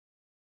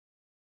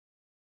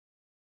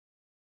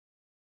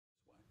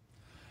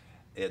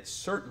It's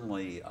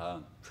certainly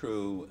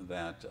true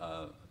that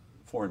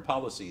foreign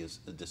policy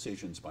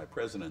decisions by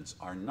presidents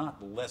are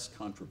not less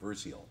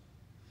controversial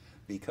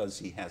because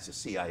he has a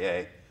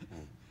CIA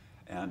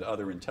and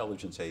other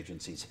intelligence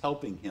agencies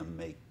helping him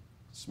make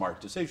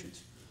smart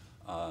decisions.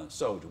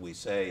 So do we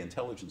say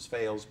intelligence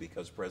fails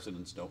because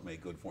presidents don't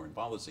make good foreign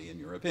policy, in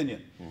your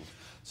opinion?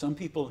 Some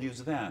people use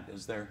that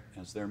as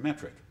their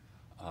metric.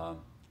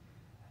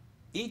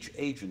 Each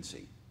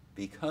agency,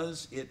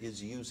 because it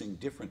is using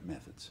different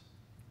methods,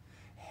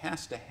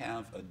 has to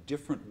have a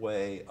different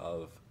way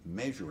of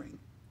measuring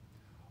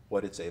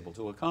what it's able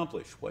to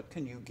accomplish. What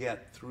can you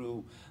get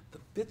through the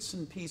bits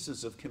and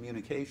pieces of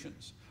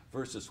communications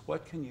versus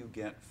what can you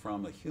get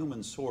from a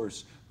human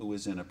source who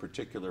is in a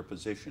particular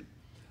position?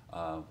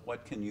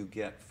 What can you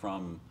get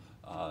from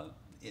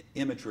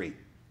imagery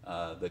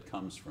that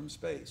comes from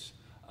space?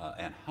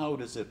 And how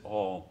does it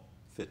all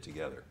fit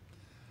together?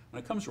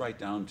 When it comes right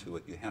down to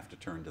it, you have to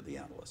turn to the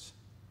analysts.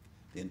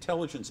 The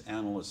intelligence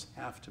analysts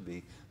have to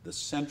be the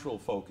central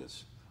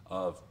focus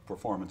of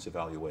performance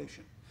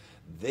evaluation.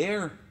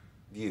 Their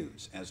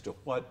views as to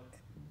what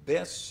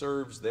best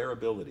serves their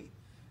ability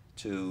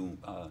to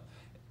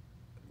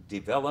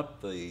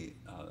develop the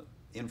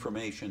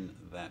information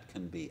that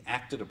can be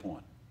acted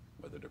upon,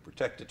 whether to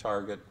protect a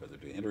target, whether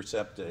to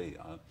intercept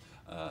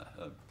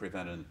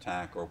prevent an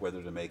attack, or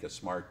whether to make a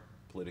smart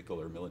political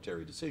or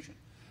military decision.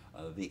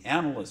 The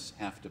analysts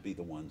have to be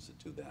the ones that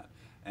do that.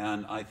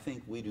 And I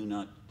think we do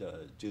not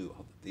the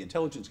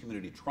intelligence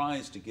community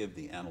tries to give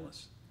the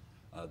analysts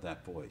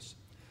that voice.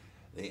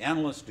 The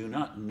analysts do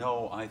not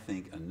know, I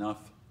think,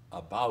 enough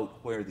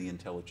about where the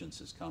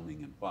intelligence is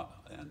coming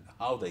and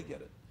how they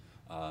get it.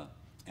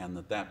 And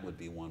that would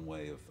be one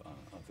way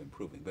of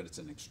improving. But it's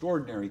an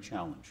extraordinary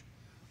challenge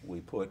we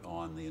put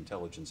on the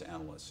intelligence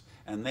analysts.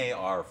 And they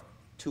are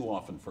too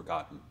often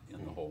forgotten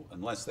in the whole,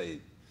 unless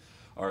they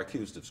are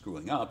accused of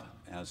screwing up,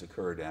 as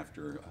occurred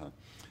after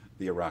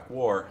the Iraq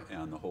War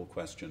and the whole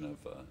question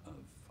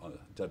of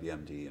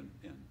WMD and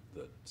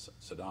that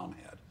Saddam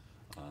had.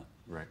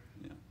 Right.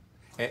 Yeah.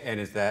 And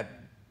is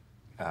that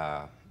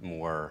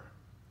more,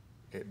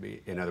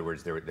 in other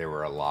words, there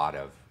were a lot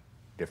of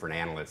different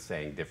analysts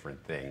saying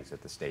different things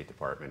at the State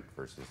Department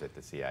versus at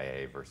the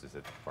CIA versus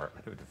at the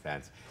Department of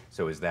Defense.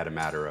 So is that a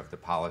matter of the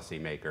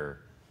policymaker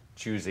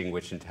choosing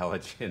which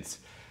intelligence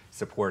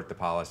support the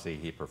policy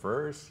he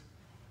prefers?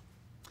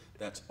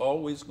 That's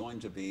always going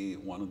to be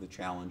one of the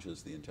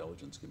challenges the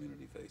intelligence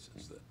community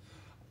faces. That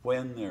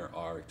when there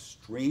are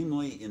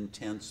extremely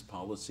intense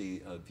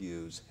policy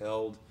views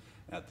held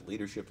at the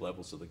leadership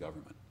levels of the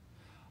government,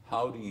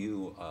 how do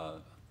you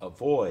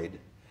avoid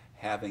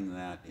having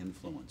that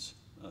influence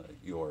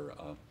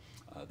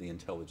the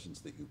intelligence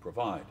that you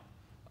provide?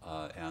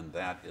 And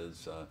that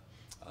is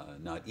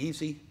not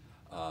easy.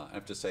 I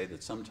have to say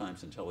that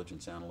sometimes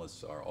intelligence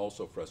analysts are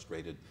also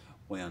frustrated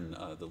when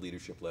the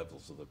leadership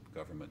levels of the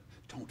government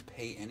don't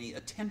pay any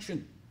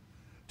attention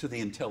to the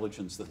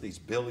intelligence that these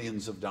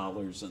billions of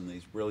dollars and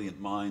these brilliant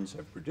minds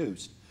have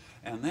produced.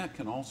 And that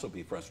can also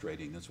be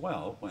frustrating as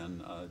well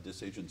when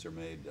decisions are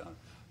made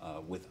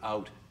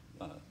without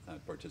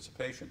that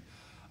participation.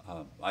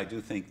 I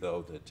do think,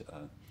 though,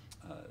 that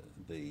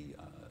the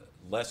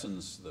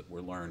lessons that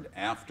were learned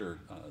after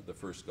the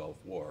first Gulf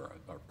War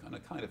are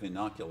kind of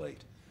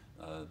inoculate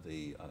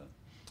the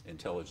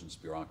intelligence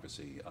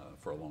bureaucracy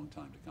for a long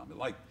time to come.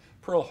 Like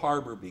Pearl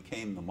Harbor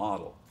became the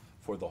model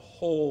for the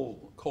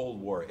whole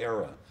Cold War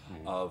era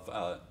of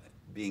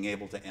being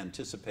able to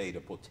anticipate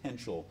a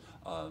potential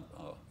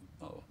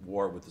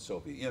war with the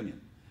Soviet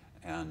Union.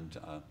 And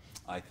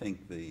I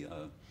think the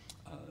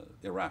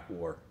Iraq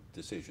War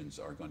decisions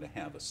are going to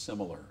have a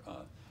similar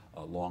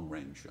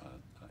long-range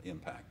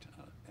impact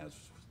as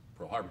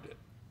Pearl Harbor did.